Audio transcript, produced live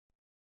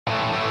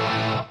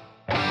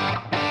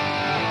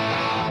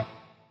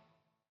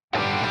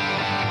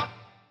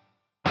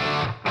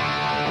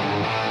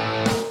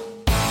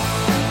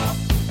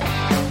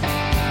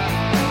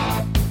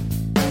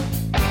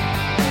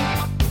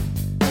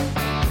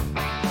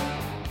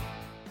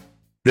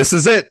This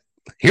is it.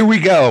 Here we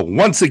go.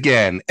 Once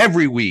again,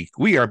 every week,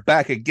 we are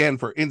back again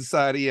for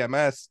Inside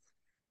EMS.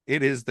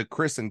 It is the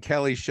Chris and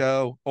Kelly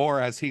show,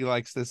 or as he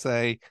likes to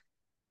say,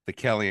 the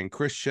Kelly and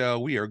Chris show.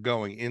 We are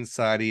going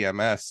inside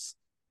EMS.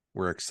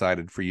 We're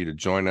excited for you to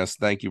join us.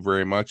 Thank you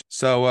very much.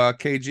 So,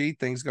 KG,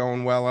 things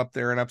going well up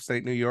there in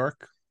upstate New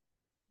York?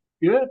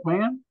 Good,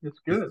 man. It's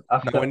Is it good. I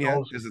snowing stepped yet?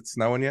 on. Is it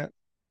snowing yet?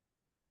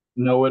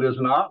 No, it is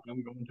not.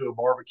 I'm going to a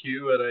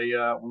barbecue at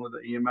a one of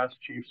the EMS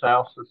chief's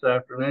house this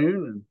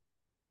afternoon,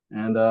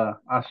 and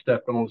I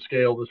stepped on the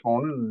scale this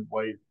morning and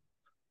weighed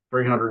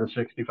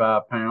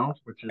 365 pounds,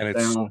 which is And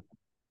down.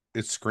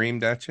 it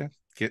screamed at you.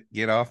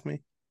 Get off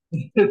me.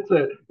 It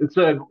said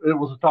it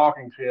was a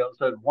talking scale. It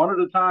said one at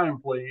a time,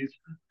 please.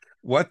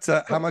 What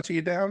how much are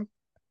you down?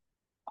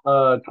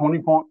 20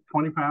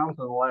 pounds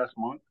in the last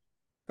month.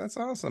 That's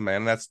awesome,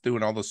 man. That's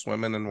doing all the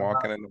swimming and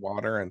walking About, in the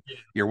water, and yeah,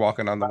 you're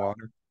walking on the about,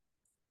 water.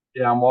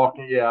 yeah, I'm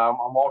walking. Yeah,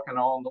 I'm walking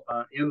on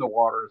in the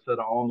water instead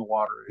of on the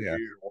water as Yeah.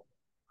 usual.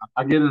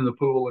 I get in the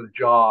pool and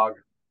jog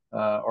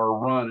or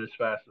run as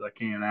fast as I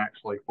can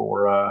actually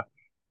for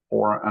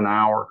an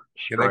hour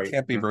Yeah, that straight.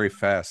 can't be very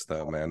fast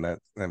though, man. That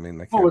I mean,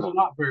 that Oh, can't. it's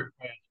not very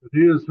fast, but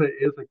it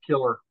is a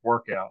killer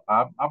workout.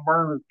 I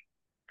burned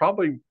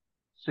probably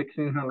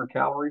 1,600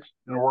 calories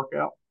in a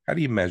workout, How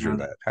do you measure and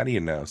that? How do you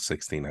know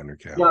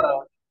 1,600 got calories? a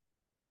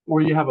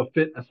where you have a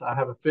fitness. I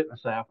have a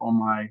fitness app on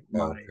my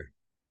Okay.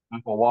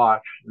 Apple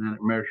Watch, and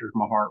it measures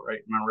my heart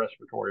rate, my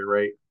respiratory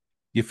rate.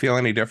 You feel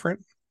any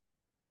different?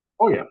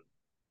 Oh yeah,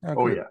 Oh,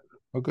 oh good. yeah.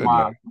 Oh, good,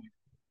 man. My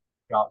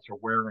shots are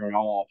wearing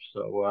off,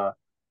 so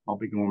I'll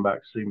be going back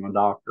to see my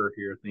doctor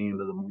here at the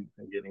end of the month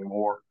and getting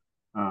more.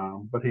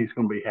 But he's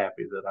going to be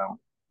happy that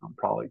I'm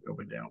probably going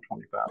to be down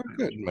 25 Oh, pounds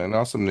good, more. man.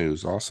 Awesome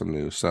news. Awesome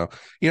news. So,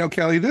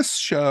 Kelly, this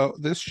show,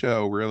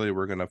 really,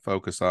 we're going to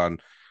focus on,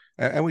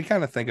 and we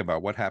kind of think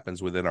about what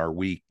happens within our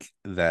week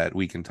that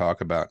we can talk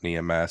about in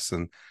EMS.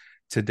 And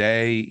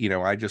today,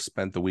 I just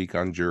spent the week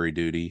on jury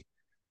duty,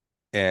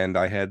 and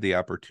I had the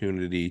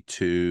opportunity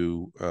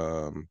to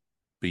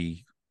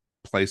be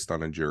placed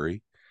on a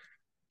jury,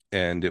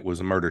 and it was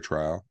a murder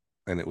trial,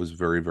 and it was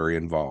very, very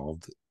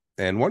involved.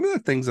 And one of the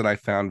things that I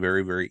found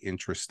very, very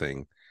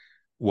interesting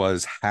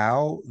was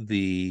how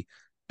the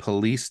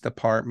police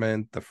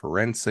department, the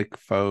forensic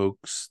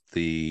folks,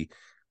 the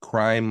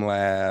crime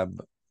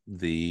lab,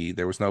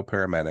 there was no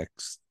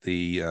paramedics,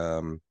 the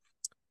um,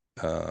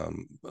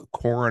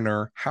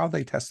 coroner, how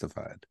they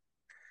testified.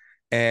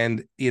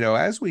 And,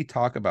 as we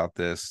talk about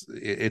this,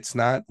 it's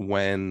not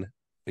when,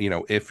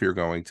 if you're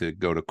going to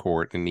go to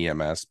court in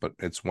EMS, but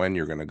it's when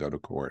you're going to go to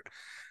court.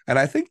 And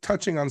I think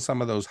touching on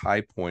some of those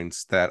high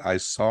points that I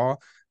saw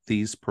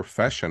these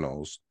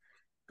professionals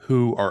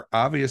who are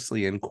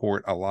obviously in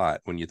court a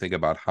lot when you think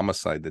about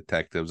homicide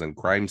detectives and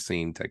crime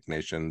scene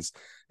technicians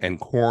and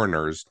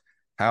coroners,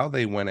 how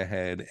they went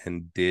ahead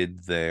and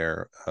did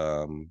their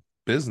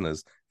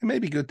business. It may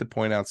be good to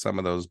point out some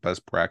of those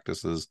best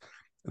practices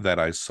that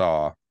I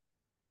saw,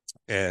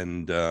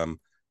 and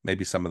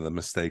maybe some of the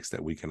mistakes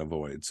that we can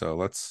avoid. So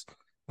let's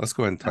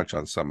go ahead and touch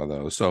on some of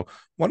those. So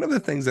one of the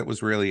things that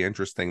was really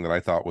interesting that I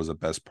thought was a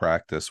best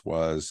practice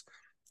was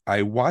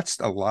I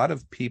watched a lot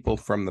of people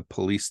from the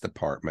police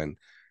department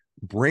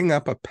bring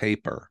up a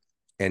paper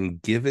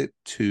and give it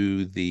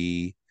to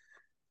the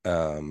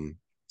um,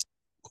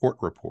 court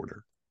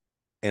reporter.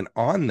 And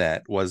on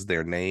that was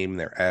their name,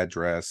 their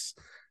address,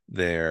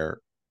 their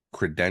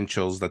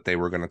credentials that they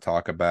were going to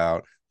talk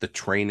about, the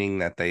training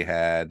that they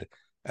had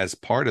as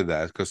part of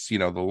that. Because, the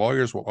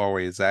lawyers will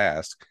always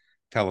ask,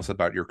 tell us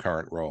about your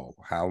current role.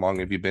 How long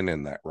have you been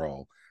in that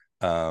role?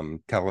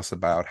 Tell us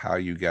about how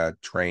you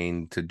got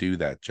trained to do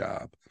that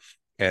job.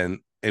 And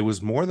it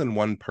was more than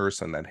one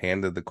person that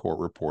handed the court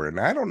report. And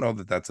I don't know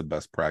that that's a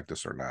best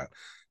practice or not.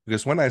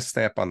 Because when I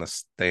step on the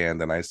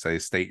stand and I say,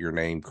 state your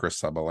name,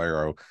 Chris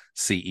Caballero,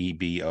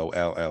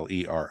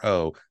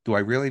 Cebollero, do I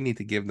really need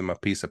to give them a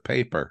piece of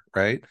paper?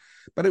 Right.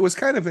 But it was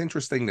kind of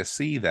interesting to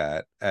see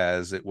that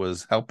as it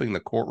was helping the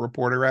court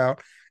reporter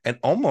out, and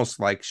almost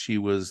like she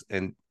was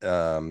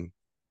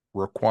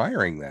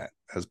requiring that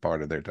as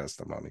part of their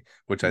testimony,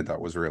 which I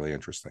thought was really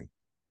interesting.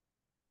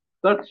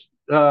 That's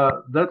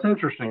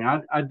interesting.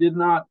 I did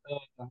not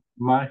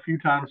my few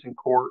times in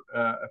court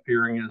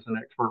appearing as an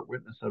expert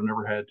witness. I've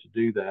never had to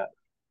do that.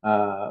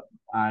 Uh,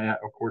 I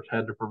of course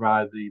had to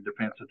provide the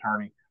defense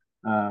attorney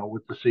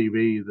with the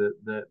CV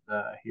that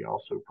he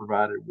also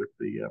provided with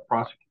the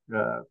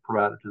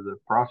provided to the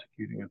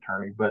prosecuting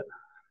attorney, but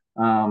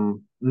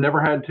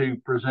never had to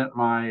present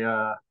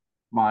my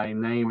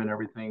name and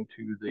everything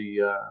to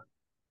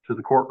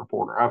the court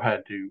reporter. I've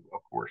had to, of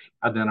course,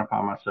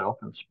 identify myself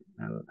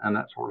and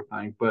that sort of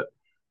thing. But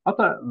I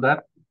thought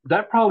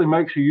that probably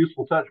makes a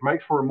useful touch,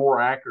 makes for a more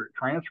accurate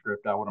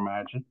transcript, I would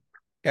imagine.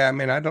 Yeah, I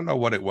mean, I don't know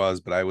what it was,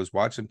 but I was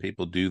watching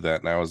people do that,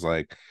 and I was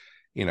like,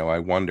 I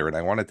wonder, and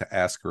I wanted to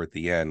ask her at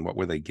the end, what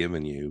were they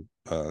giving you,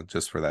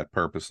 just for that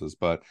purposes.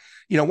 But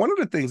one of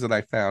the things that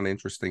I found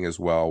interesting as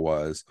well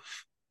was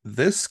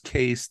this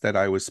case that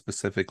I was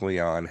specifically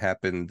on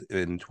happened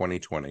in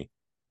 2020,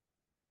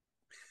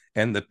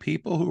 And the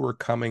people who were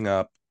coming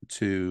up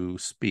to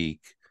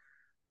speak,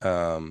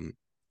 um,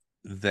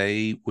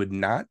 they would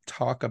not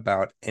talk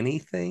about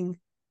anything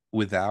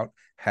without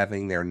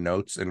having their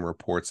notes and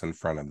reports in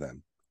front of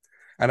them.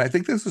 And I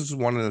think this is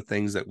one of the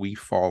things that we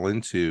fall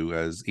into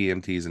as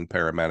EMTs and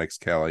paramedics,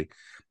 Kelly,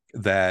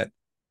 that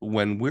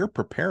when we're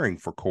preparing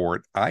for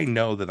court, I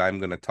know that I'm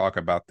going to talk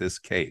about this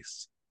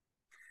case.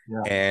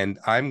 Yeah. And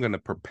I'm going to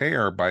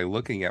prepare by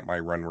looking at my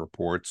run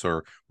reports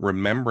or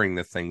remembering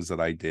the things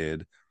that I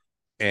did.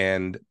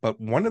 But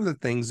one of the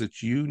things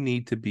that you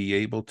need to be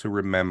able to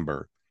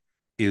remember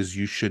is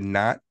you should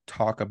not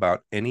talk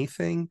about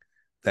anything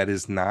that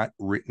is not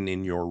written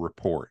in your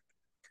report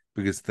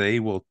because they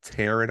will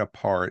tear it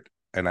apart.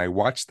 And I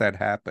watched that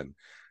happen.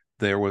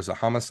 There was a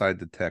homicide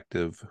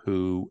detective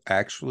who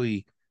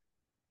actually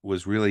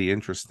was really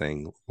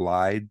interesting,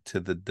 lied to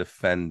the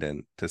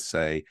defendant to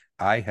say,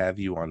 I have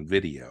you on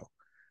video.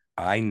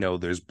 I know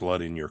there's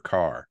blood in your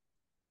car.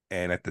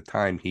 And at the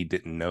time, he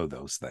didn't know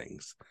those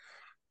things.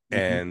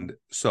 Mm-hmm. And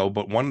so,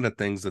 but one of the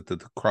things that the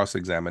cross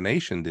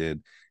examination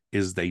did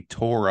is they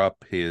tore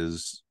up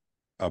his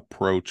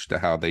approach to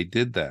how they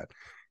did that.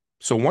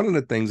 So, one of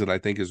the things that I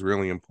think is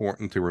really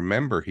important to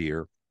remember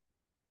here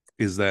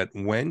is that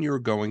when you're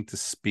going to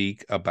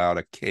speak about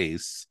a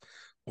case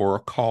or a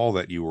call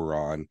that you were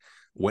on,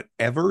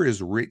 whatever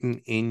is written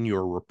in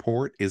your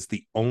report is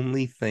the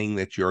only thing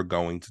that you're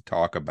going to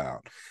talk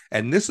about.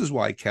 And this is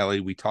why, Kelly,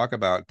 we talk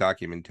about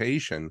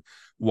documentation,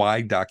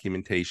 why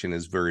documentation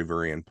is very,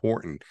 very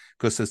important,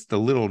 because it's the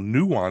little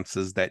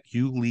nuances that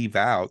you leave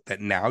out that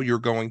now you're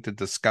going to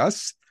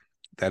discuss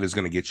that is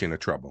going to get you into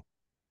trouble.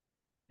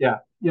 Yeah,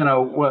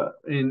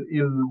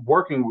 in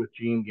working with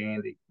Gene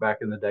Gandy back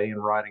in the day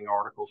and writing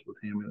articles with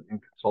him and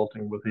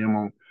consulting with him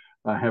on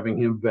having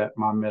him vet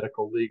my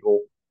medical legal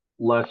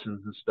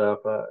lessons and stuff,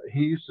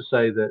 he used to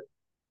say that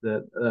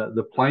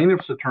the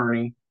plaintiff's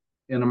attorney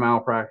in a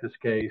malpractice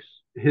case,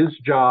 his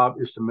job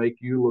is to make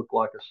you look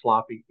like a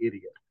sloppy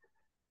idiot,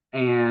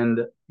 and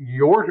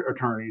your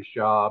attorney's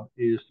job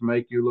is to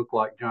make you look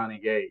like Johnny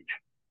Gage.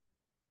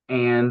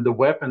 And the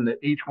weapon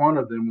that each one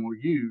of them will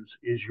use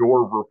is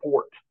your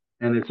report.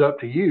 And it's up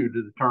to you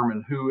to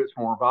determine who it's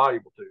more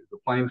valuable to, the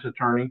plaintiff's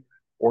attorney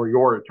or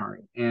your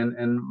attorney. And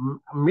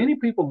many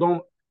people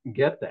don't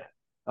get that.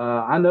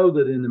 I know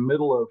that in the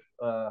middle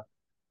of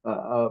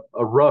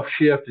a rough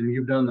shift and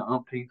you've done the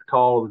umpteenth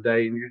call of the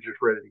day and you're just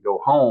ready to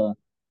go home,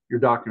 your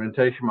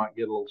documentation might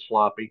get a little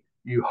sloppy.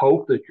 You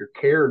hope that your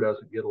care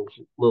doesn't get a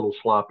little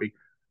sloppy,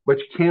 but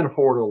you can't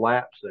afford a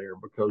lapse there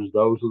because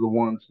those are the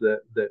ones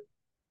that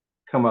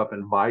come up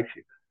and bite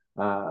you.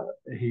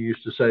 He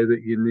used to say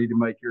that you need to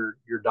make your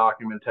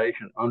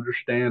documentation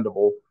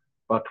understandable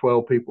by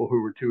 12 people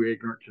who were too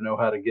ignorant to know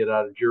how to get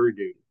out of jury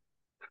duty.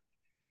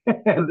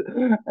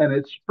 And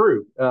it's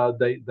true.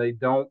 They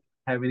don't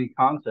have any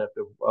concept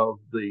of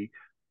the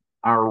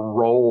our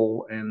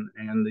role and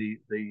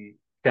the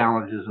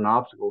challenges and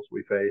obstacles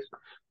we face.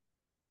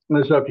 And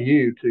it's up to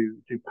you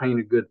to paint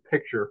a good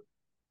picture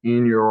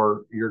in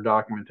your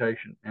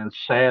documentation. And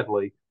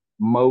sadly,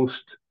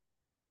 most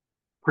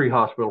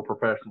pre-hospital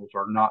professionals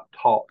are not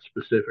taught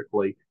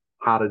specifically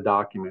how to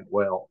document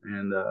well,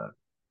 and the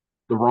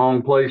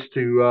wrong place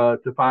to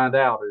find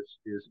out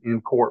is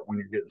in court when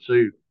you're getting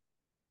sued.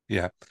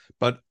 Yeah.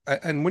 But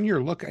and when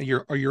you're looking,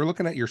 are you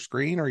looking at your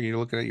screen or are you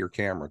looking at your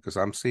camera? Because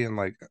I'm seeing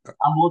like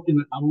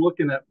I'm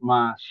looking at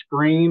my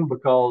screen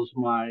because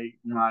I'm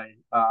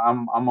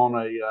on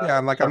a yeah,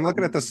 I'm separate.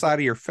 looking at the side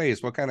of your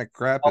face. What kind of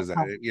crap is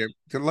that? You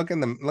look in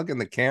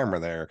the camera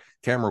there.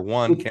 Camera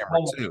one,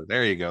 camera two.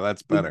 There you go.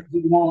 That's better. Do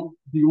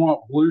you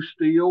want blue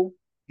steel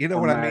You know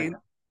or what I mag?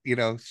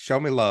 mean? Show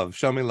me love,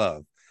 show me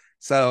love.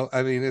 So,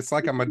 I mean, it's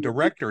like I'm a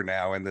director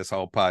now in this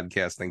whole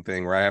podcasting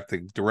thing where I have to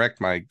direct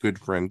my good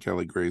friend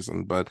Kelly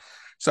Grayson. But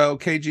so,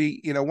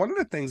 KG, one of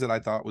the things that I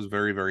thought was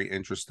very, very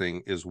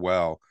interesting as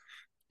well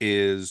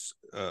is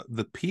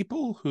the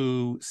people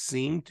who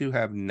seem to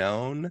have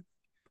known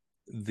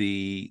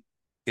the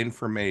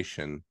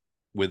information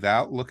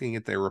without looking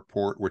at their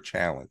report were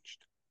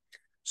challenged.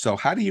 So,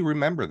 how do you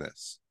remember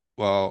this?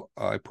 Well,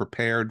 I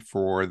prepared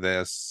for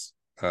this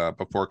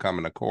before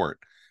coming to court,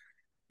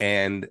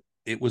 and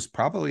it was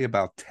probably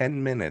about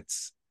 10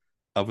 minutes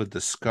of a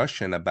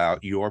discussion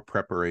about your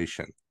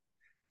preparation.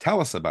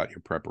 Tell us about your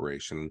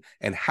preparation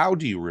and how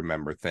do you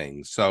remember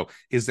things? So,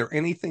 is there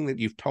anything that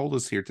you've told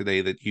us here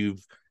today that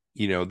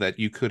that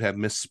you could have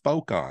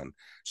misspoke on?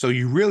 So,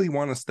 you really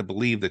want us to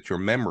believe that your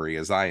memory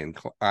is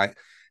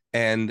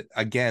and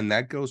again,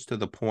 that goes to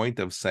the point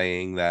of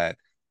saying that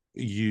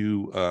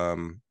you,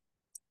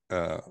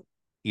 uh,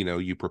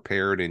 you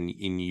prepared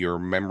in your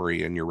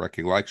memory and your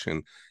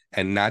recollection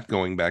and not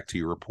going back to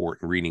your report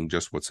and reading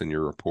just what's in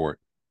your report.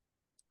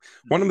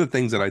 One of the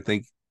things that I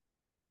think,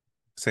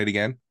 say it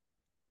again.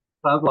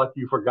 Sounds like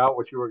you forgot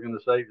what you were going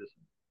to say just.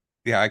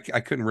 Yeah, I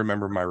couldn't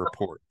remember my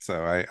report,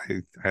 so I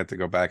had to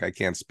go back. I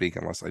can't speak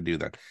unless I do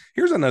that.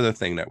 Here's another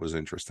thing that was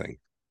interesting.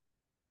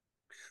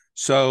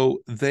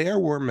 So there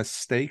were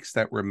mistakes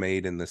that were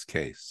made in this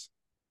case.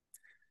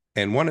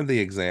 And one of the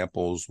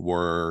examples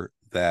were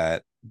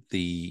that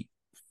the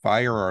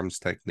firearms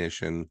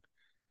technician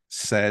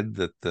said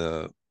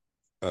that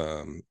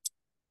um,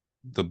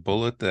 the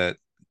bullet that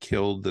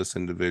killed this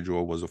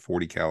individual was a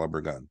 40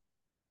 caliber gun.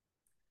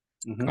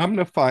 Mm-hmm. I'm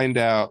going to find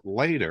out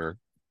later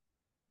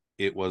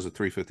it was a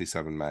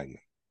 357 Magnum.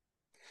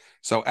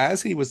 So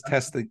as he was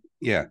testing,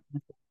 yeah,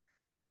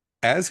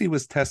 as he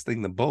was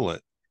testing the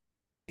bullet,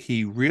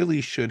 he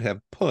really should have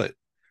put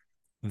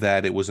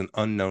that it was an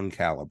unknown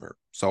caliber.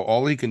 So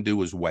all he can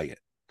do is weigh it.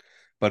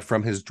 But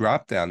from his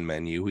drop down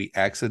menu, he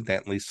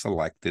accidentally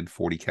selected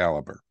 40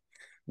 caliber,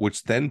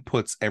 which then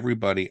puts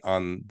everybody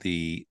on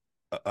the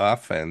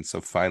offense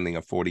of finding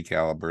a 40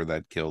 caliber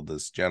that killed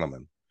this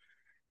gentleman.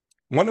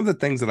 One of the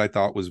things that I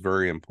thought was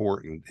very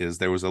important is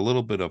there was a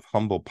little bit of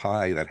humble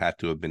pie that had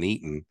to have been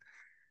eaten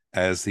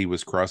as he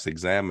was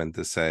cross-examined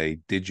to say,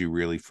 did you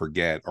really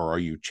forget, or are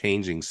you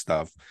changing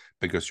stuff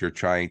because you're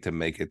trying to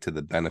make it to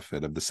the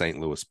benefit of the St.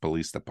 Louis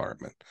Police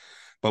Department?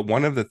 But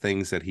one of the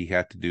things that he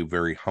had to do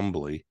very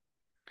humbly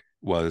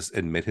was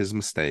admit his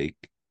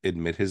mistake,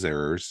 admit his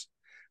errors.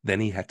 Then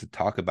he had to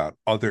talk about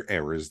other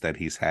errors that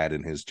he's had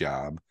in his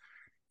job.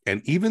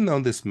 And even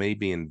though this may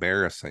be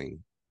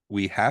embarrassing,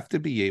 we have to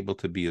be able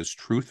to be as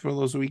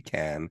truthful as we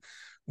can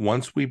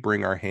once we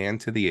bring our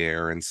hand to the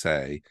air and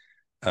say,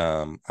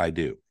 I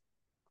do.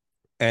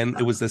 And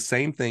it was the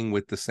same thing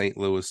with the St.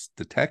 Louis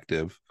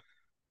detective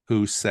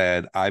who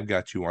said, I've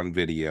got you on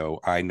video.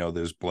 I know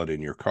there's blood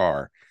in your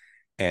car.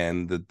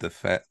 And the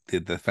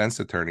defense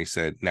attorney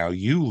said, now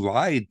you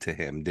lied to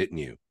him, didn't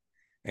you?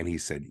 And he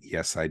said,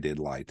 yes, I did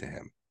lie to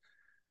him.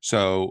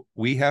 So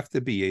we have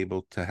to be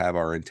able to have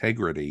our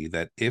integrity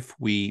that if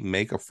we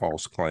make a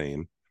false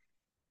claim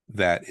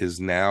that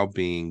is now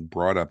being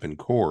brought up in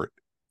court,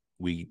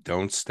 we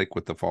don't stick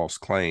with the false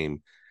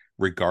claim,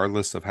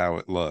 regardless of how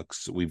it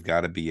looks. We've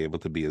got to be able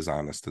to be as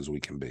honest as we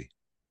can be.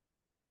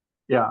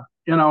 Yeah,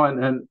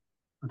 and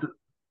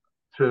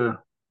to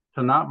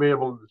to not be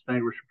able to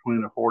distinguish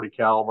between a 40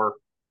 caliber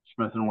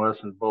Smith and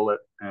Wesson bullet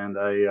and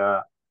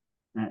a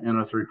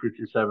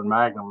 357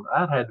 Magnum,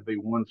 that had to be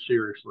one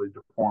seriously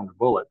deformed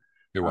bullet.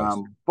 It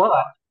was.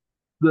 But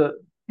the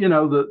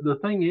the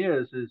thing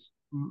is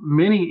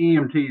many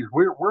EMTs,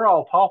 we're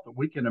all taught that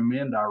we can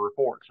amend our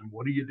reports. And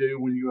what do you do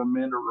when you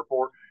amend a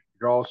report? You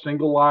draw a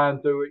single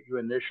line through it, you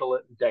initial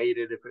it and date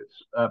it if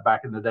it's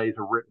back in the days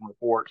of written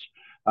reports.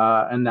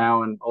 And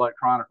now in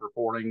electronic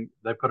reporting,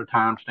 they put a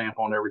timestamp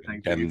on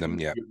everything so you Condemn them. can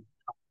Yeah.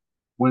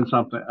 when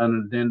something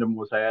an addendum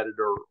was added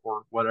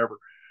or whatever,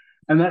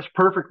 and that's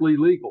perfectly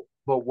legal.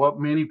 But what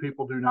many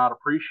people do not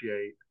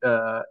appreciate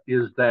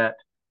is that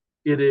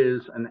it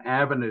is an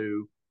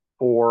avenue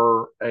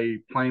for a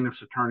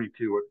plaintiff's attorney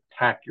to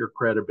attack your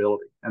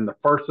credibility. And the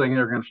first thing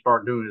they're going to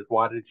start doing is,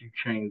 why did you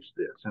change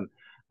this?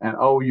 And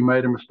oh, you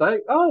made a mistake.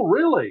 Oh,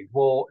 really?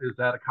 Well, is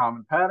that a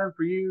common pattern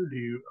for you? Do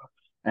you?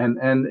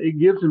 And it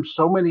gives them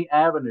so many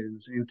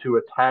avenues into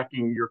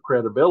attacking your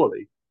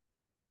credibility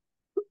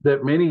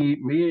that many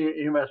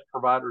EMS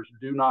providers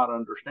do not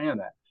understand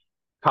that.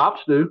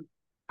 Cops do.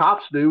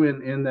 Cops do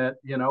in that,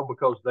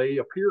 because they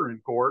appear in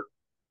court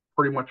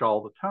pretty much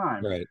all the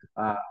time, Right.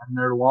 and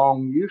they're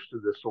long used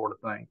to this sort of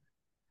thing.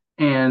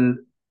 And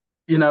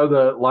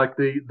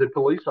the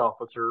police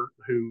officer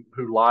who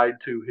lied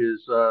to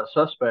his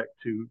suspect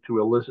to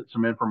elicit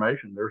some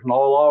information. There's no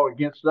law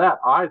against that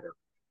either.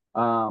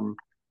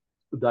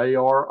 They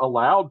are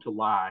allowed to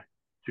lie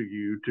to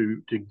you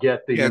to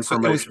get the Yeah, it was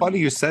information. funny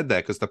you said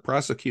that because the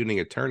prosecuting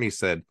attorney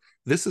said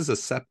this is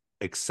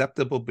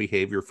acceptable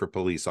behavior for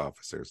police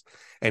officers,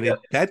 and Yes.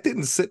 that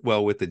didn't sit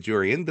well with the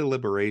jury in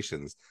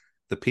deliberations.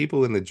 The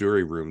people in the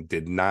jury room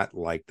did not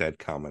like that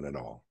comment at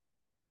all.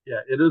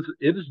 Yeah, it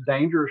is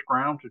dangerous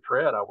ground to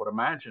tread, I would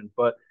imagine,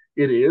 but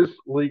it is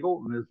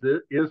legal and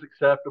is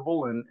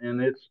acceptable,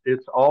 and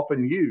it's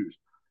often used.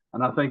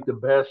 And I think the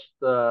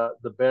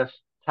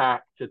best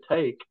tack to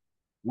take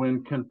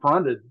when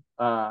confronted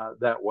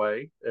that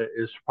way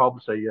is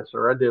probably say, yes,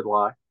 sir, I did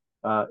lie,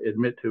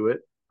 admit to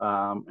it,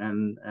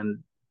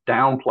 and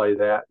downplay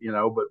that,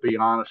 but be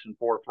honest and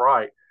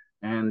forthright,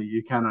 and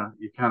you kind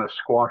of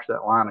squash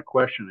that line of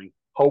questioning,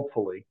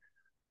 hopefully.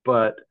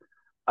 But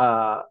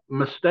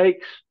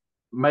mistakes,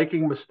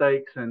 making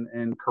mistakes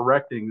and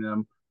correcting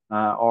them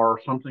are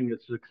something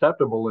that's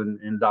acceptable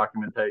in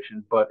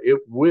documentation, but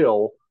it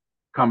will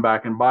come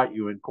back and bite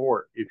you in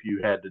court if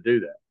you had to do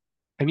that.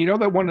 And you know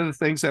that one of the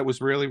things that was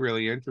really,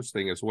 really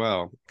interesting as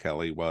well,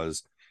 Kelly,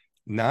 was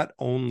not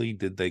only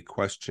did they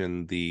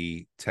question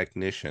the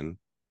technician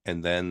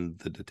and then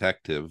the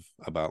detective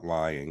about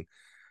lying,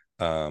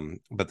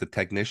 but the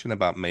technician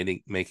about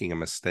making a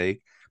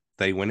mistake,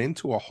 they went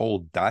into a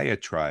whole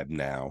diatribe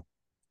now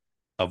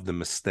of the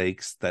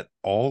mistakes that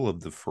all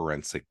of the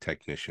forensic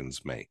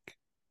technicians make.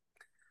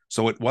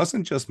 So it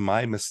wasn't just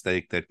my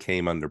mistake that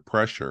came under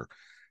pressure.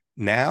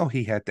 Now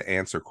he had to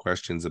answer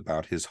questions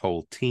about his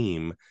whole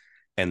team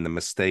and the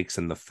mistakes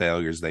and the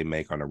failures they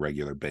make on a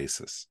regular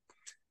basis.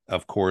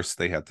 Of course,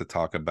 they have to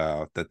talk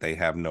about that they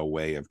have no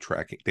way of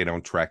tracking, they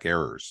don't track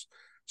errors.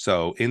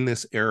 So in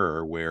this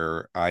error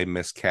where I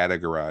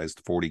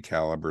miscategorized 40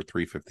 caliber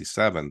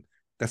 357,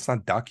 That's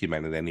not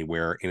documented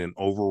anywhere in an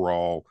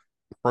overall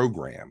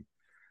program.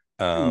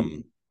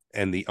 Um,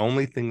 and the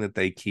only thing that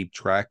they keep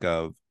track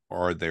of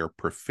are their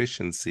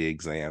proficiency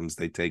exams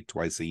they take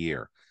twice a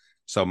year.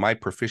 So my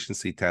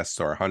proficiency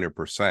tests are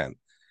 100%.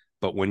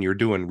 But when you're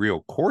doing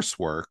real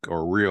coursework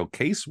or real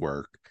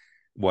casework,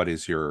 what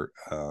is your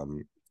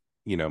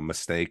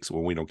mistakes?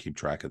 Well, we don't keep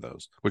track of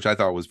those, which I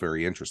thought was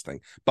very interesting.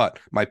 But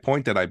my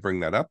point that I bring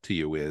that up to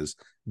you is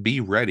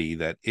be ready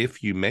that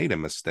if you made a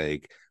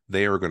mistake,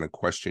 they are going to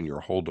question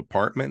your whole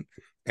department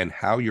and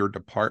how your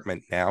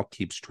department now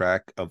keeps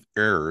track of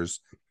errors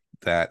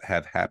that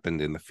have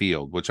happened in the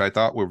field, which I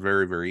thought were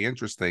very, very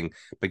interesting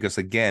because,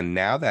 again,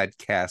 now that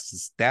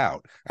casts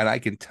doubt. And I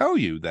can tell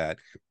you that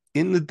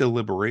in the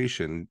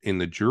deliberation in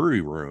the jury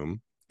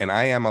room, and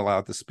I am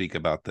allowed to speak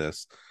about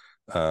this,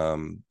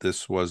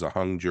 this was a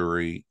hung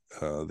jury.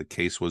 The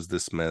case was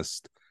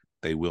dismissed.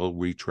 They will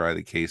retry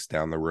the case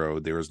down the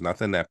road. There is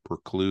nothing that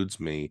precludes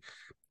me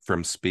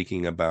from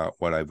speaking about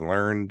what I've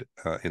learned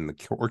in the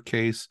court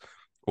case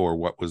or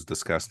what was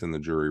discussed in the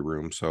jury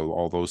room. So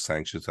all those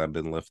sanctions have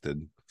been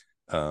lifted.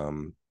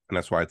 And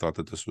that's why I thought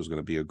that this was going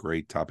to be a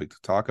great topic to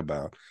talk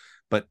about.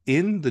 But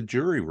in the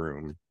jury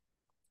room,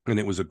 and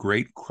it was a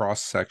great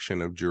cross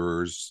section of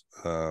jurors,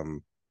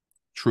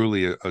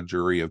 truly a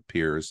jury of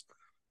peers,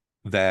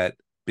 that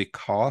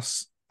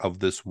because of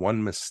this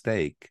one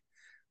mistake,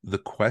 the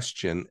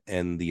question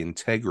and the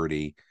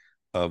integrity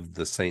of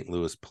the St.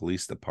 Louis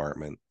Police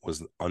Department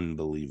was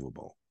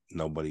unbelievable.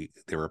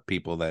 There were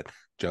people that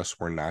just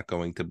were not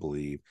going to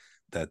believe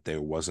that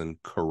there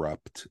wasn't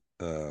corrupt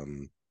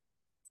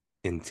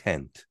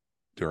intent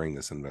during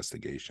this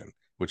investigation,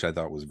 which I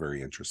thought was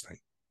very interesting.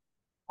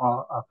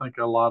 I think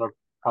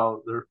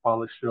there's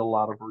probably still a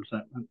lot of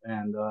resentment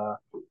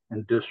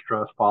and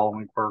distrust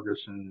following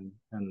Ferguson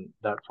and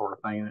that sort of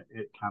thing.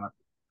 It kind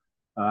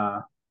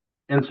of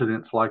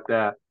incidents like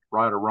that,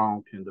 right or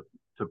wrong, tend to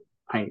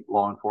paint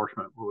law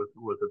enforcement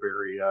with a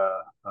very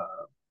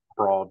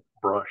broad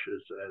brush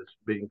as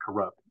being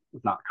corrupt.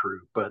 It's not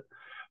true, but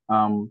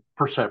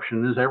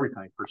perception is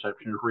everything.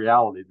 Perception is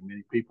reality to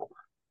many people.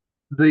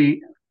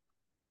 The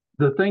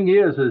thing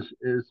is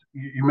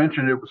you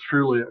mentioned it was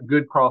truly a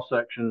good cross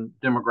section,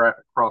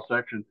 demographic cross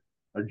section,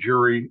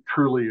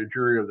 truly a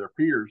jury of their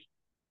peers.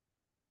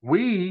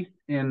 We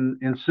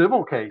in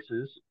civil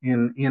cases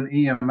in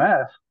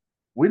EMS,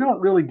 we don't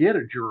really get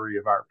a jury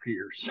of our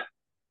peers.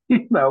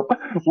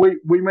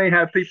 We may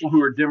have people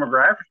who are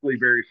demographically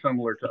very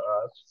similar to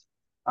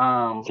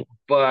us,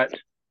 but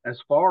as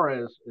far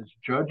as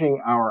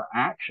judging our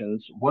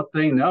actions, what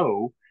they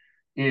know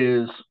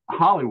is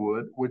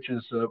Hollywood, which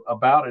is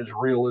about as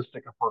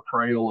realistic a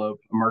portrayal of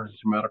emergency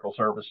medical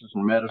services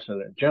and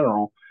medicine in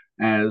general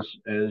as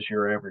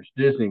your average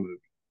Disney movie.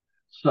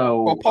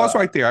 Well, So, pause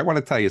right there. I want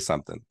to tell you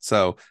something.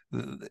 So,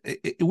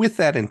 with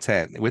that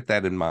intent, with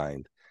that in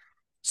mind,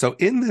 so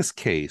in this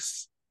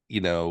case,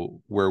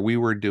 where we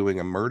were doing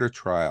a murder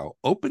trial,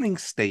 opening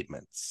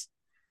statements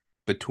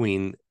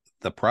between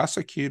the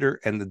prosecutor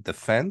and the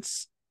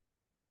defense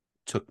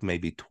took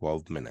maybe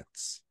 12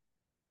 minutes.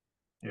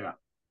 yeah,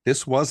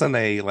 This wasn't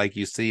like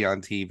you see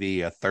on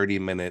TV, a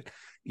 30-minute,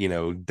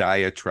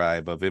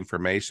 diatribe of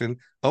information.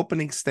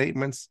 Opening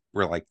statements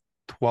were like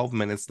 12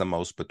 minutes the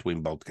most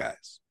between both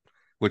guys,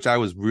 which I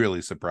was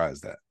really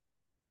surprised at.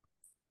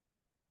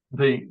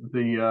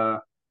 the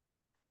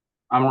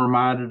I'm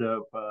reminded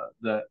of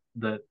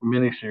that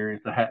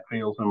miniseries, the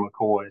Hatfields and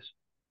McCoys,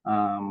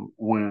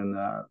 when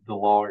the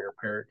lawyer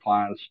Perry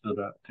Klein stood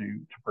up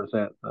to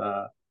present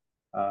uh,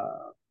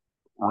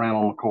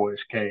 Randall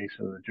McCoy's case,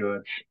 and the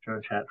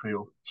Judge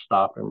Hatfield,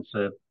 stopped him and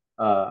said,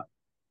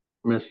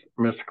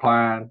 Mr.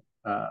 Klein,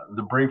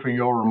 the briefer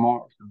your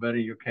remarks, the better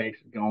your case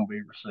is going to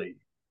be received."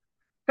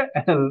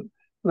 And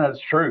that's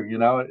true.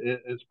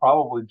 It's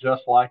probably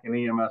just like an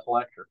EMS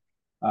lecture.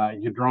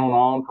 You drone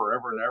on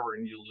forever and ever,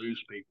 and you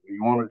lose people.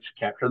 You want to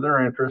capture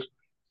their interest,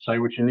 say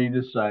what you need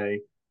to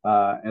say,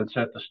 and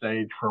set the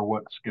stage for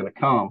what's going to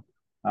come.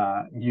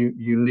 You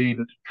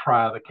needn't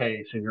try the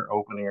case in your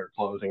opening or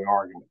closing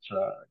arguments,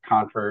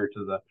 contrary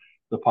to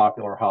the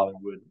popular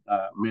Hollywood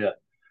myth.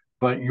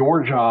 But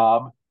your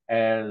job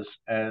as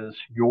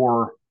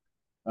your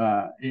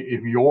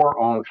if you're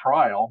on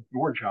trial,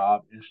 your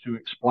job is to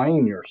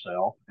explain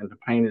yourself and to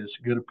paint as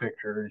good a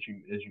picture as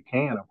you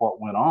can of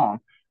what went on,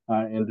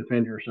 and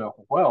defend yourself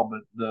as well.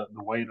 But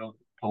the way to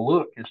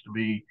look is to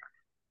be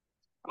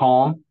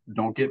calm,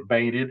 don't get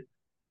baited,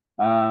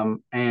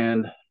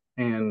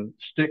 and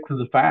stick to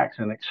the facts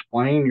and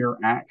explain your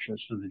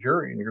actions to the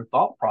jury and your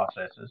thought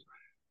processes,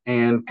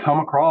 and come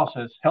across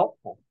as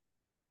helpful.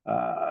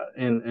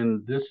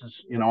 And this is,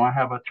 I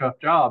have a tough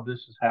job. This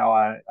is how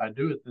I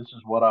do it. This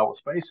is what I was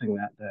facing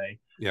that day.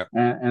 Yeah.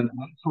 And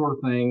that sort of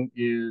thing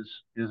is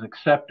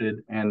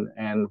accepted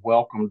and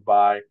welcomed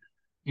by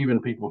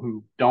even people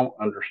who don't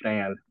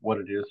understand what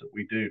it is that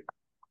we do.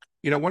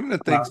 You know, one of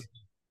the Uh, things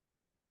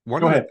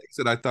one Go of the ahead. things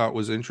that I thought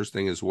was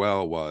interesting as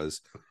well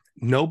was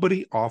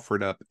nobody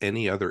offered up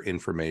any other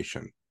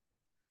information.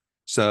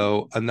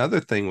 So another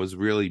thing was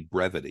really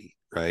brevity,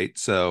 right?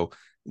 So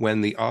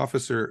when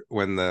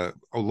the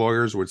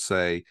lawyers would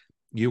say,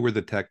 you were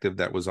the detective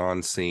that was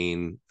on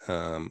scene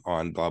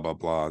on blah, blah,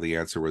 blah, the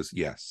answer was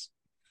yes.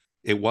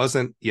 It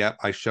wasn't, yep,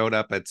 I showed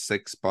up at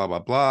 6, blah, blah,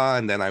 blah.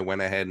 And then I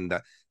went ahead and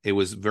it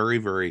was very,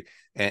 very,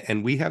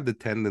 and we have the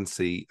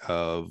tendency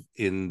of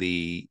in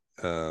the,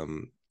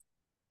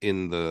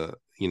 in the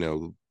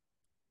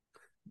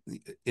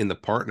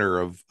partner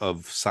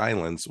of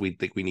silence, we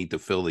think we need to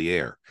fill the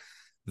air.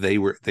 They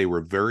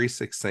were very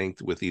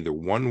succinct with either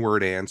one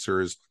word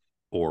answers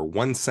or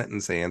one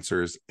sentence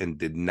answers and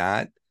did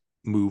not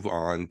move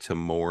on to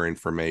more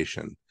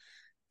information.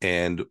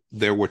 And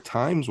there were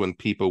times when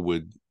people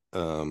would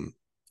kind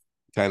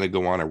of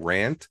go on a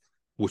rant,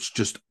 which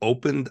just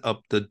opened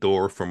up the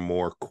door for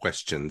more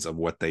questions of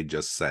what they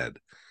just said.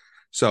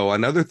 So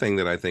another thing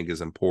that I think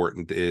is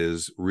important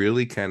is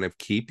really kind of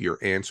keep your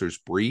answers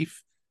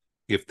brief.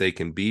 If they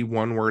can be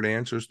one word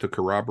answers to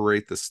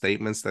corroborate the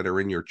statements that are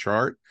in your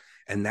chart.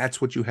 And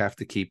that's what you have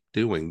to keep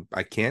doing.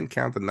 I can't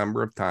count the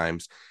number of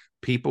times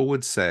people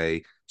would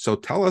say, so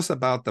tell us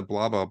about the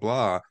blah, blah,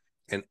 blah.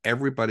 And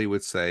everybody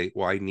would say,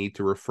 well, I need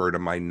to refer to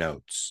my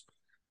notes.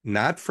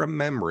 Not from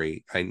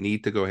memory. I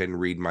need to go ahead and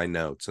read my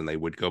notes. And they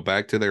would go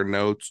back to their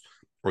notes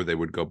or they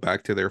would go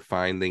back to their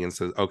finding and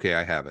say, okay,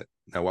 I have it.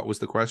 Now, what was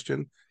the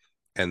question?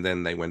 And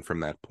then they went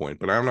from that point.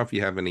 But I don't know if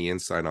you have any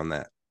insight on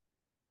that.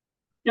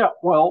 Yeah,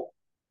 well,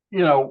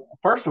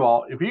 first of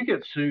all, if you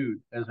get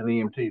sued as an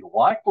EMT,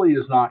 likely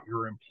is not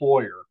your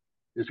employer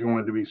is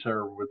going to be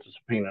served with the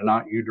subpoena,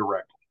 not you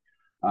directly.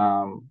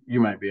 You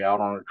may be out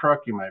on a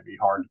truck, you may be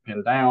hard to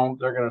pin down.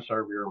 They're going to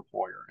serve your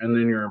employer, and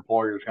then your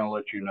employer is going to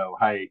let you know,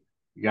 hey,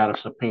 you got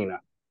a subpoena.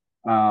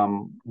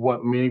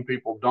 What many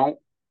people don't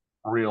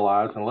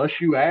realize, unless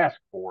you ask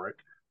for it,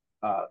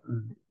 uh,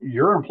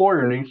 your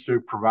employer needs to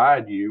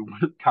provide you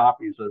with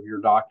copies of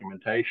your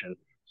documentation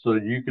so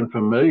that you can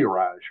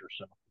familiarize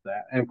yourself with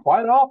that. And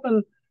quite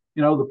often,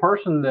 the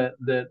person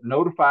that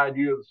notified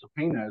you of the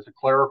subpoena is a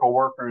clerical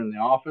worker in the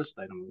office.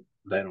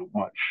 They don't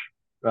much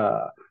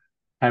uh,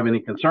 have any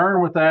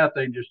concern with that.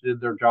 They just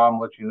did their job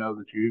and let you know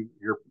that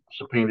you're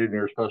subpoenaed and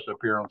you're supposed to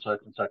appear on such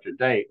and such a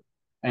date.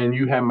 And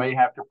may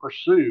have to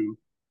pursue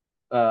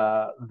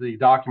the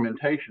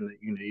documentation that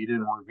you need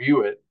and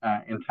review it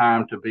in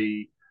time to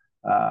be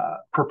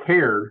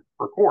prepared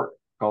for court.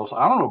 Because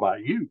I don't know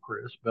about you,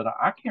 Chris, but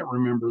I can't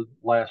remember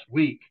last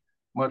week,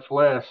 much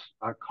less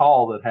a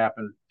call that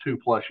happened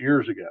 2+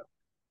 years ago.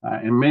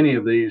 And many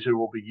of these, it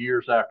will be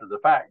years after the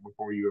fact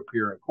before you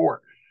appear in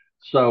court.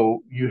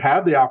 So you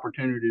have the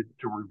opportunity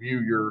to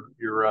review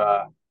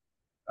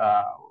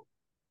uh,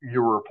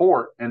 your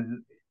report,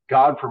 and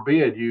God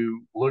forbid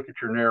you look at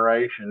your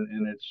narration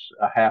and it's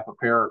a half a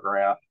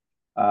paragraph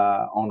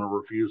on a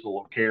refusal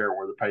of care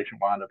where the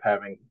patient wind up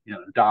having,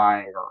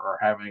 dying or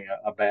having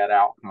a bad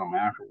outcome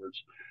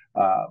afterwards,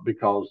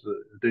 because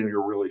then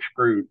you're really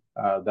screwed.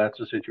 That's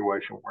a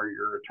situation where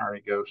your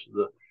attorney goes to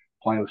the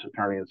plaintiff's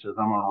attorney and says,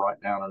 I'm going to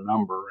write down a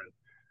number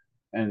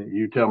and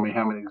you tell me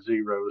how many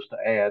zeros to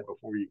add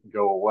before you can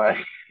go away.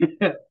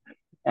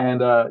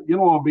 And you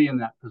don't want to be in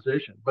that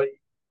position. But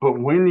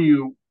when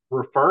you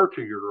refer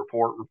to your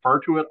report, refer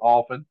to it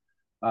often.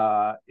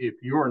 If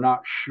you are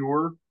not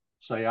sure,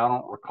 say I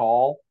don't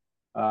recall,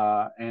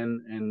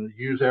 and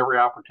use every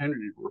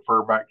opportunity to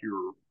refer back to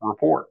your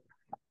report.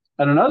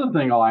 And another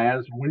thing I'll add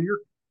is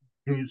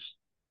you,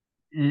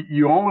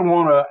 you only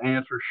want to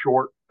answer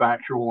short,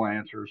 factual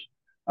answers.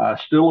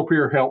 Still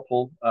appear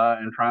helpful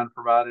in trying to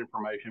provide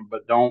information,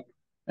 but don't,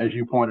 as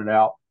you pointed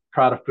out,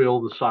 try to fill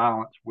the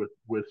silence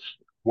with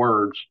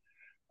words.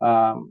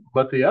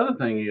 But the other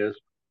thing is,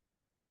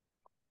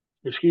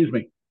 excuse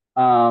me,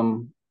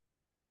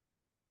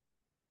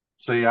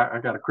 see, I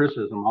got a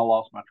criticism. I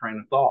lost my train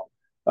of thought.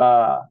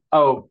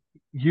 Oh,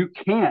 you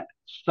can't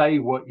say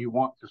what you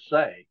want to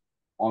say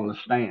on the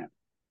stand.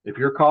 If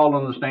you're called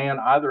on the stand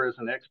either as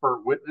an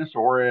expert witness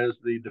or as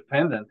the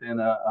defendant in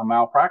a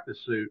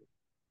malpractice suit,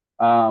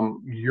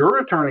 your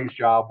attorney's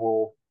job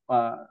will,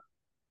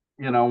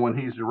 when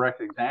he's direct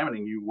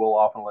examining you, will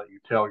often let you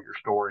tell your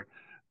story.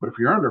 But if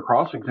you're under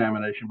cross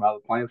examination by the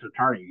plaintiff's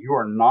attorney, you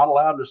are not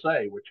allowed to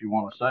say what you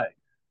want to say.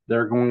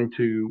 They're going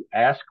to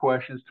ask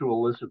questions to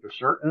elicit a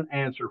certain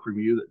answer from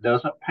you that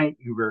doesn't paint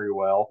you very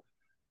well,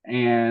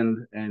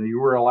 and you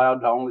were allowed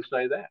to only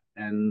say that,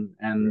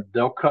 and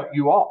they'll cut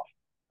you off.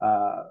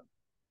 Uh,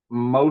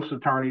 Most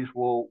attorneys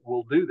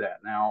will do that.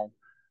 Now,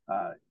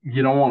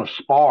 you don't want to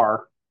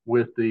spar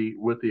with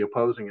the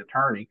opposing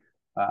attorney.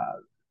 Uh,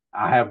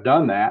 I have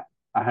done that.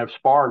 I have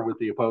sparred with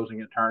the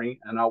opposing attorney,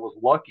 and I was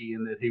lucky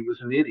in that he was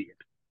an idiot.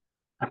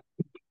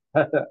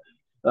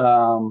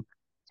 um,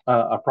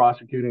 a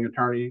prosecuting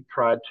attorney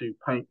tried to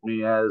paint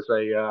me as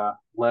a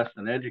less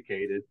than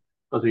educated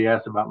because he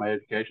asked about my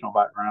educational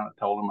background. I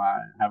told him I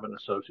have an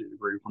associate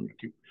degree from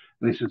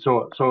and he said,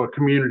 so a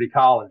community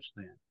college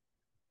then.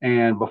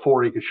 And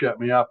before he could shut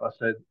me up, I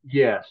said,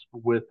 yes,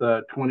 with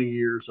 20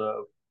 years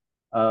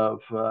of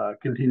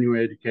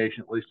continuing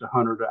education, at least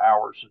 100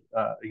 hours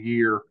a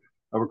year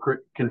of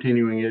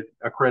continuing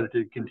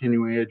accredited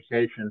continuing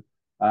education.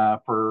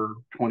 for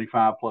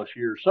 25 plus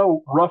years.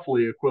 So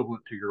roughly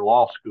equivalent to your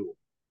law school.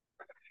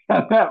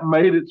 And that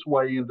made its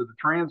way into the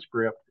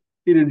transcript.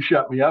 He didn't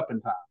shut me up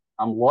in time.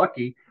 I'm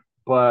lucky,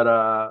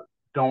 but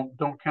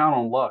don't count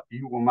on luck.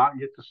 You will not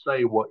get to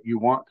say what you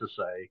want to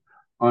say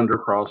under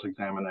cross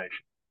examination.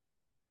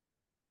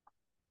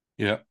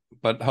 Yeah,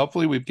 but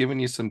hopefully we've given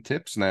you some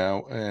tips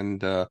now,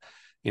 and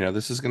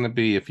this is going to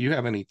be if you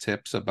have any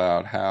tips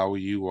about how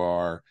you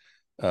are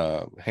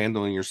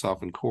handling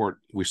yourself in court,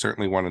 we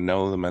certainly want to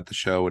know them at the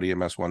show at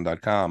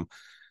ems1.com.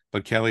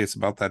 But Kelly, it's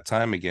about that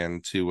time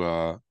again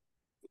to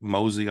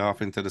mosey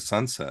off into the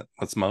sunset.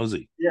 Let's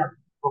mosey. Yeah.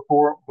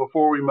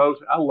 Before we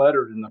mosey, I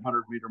lettered in the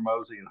 100-meter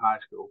mosey in high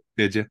school.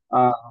 Did you?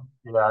 Yeah,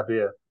 I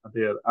did. I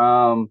did.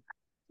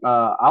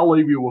 I'll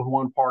leave you with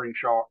one parting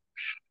shot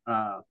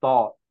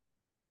thought.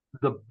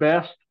 The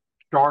best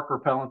shark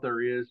repellent there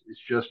is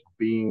just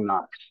being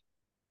nice.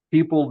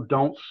 People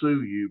don't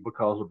sue you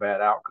because of bad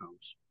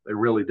outcomes. They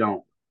really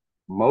don't.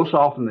 Most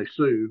often they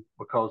sue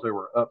because they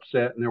were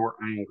upset and they were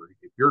angry.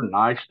 If you're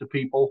nice to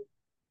people,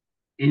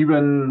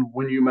 even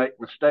when you make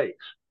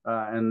mistakes,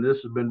 and this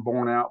has been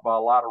borne out by a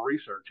lot of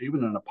research,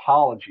 even an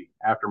apology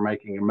after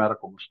making a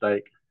medical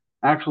mistake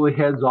actually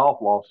heads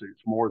off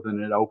lawsuits more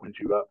than it opens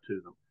you up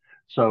to them.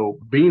 So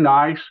be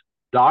nice,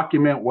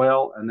 document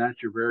well, and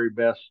that's your very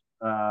best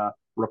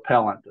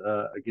repellent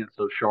against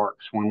those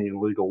sharks swimming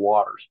in legal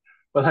waters.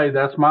 But hey,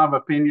 that's my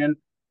opinion.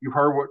 You've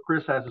heard what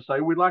Chris has to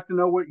say. We'd like to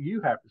know what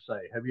you have to say.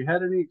 Have you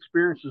had any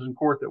experiences in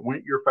court that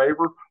went your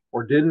favor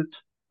or didn't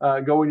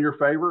go in your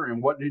favor?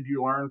 And what did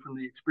you learn from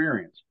the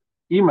experience?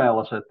 Email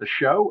us at the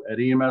show at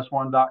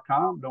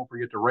ems1.com. Don't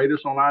forget to rate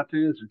us on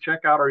iTunes and check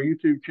out our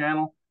YouTube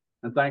channel.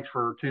 And thanks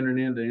for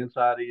tuning in to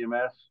Inside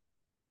EMS.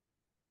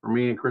 For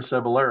me and Chris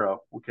Ceballero,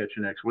 we'll catch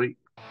you next week.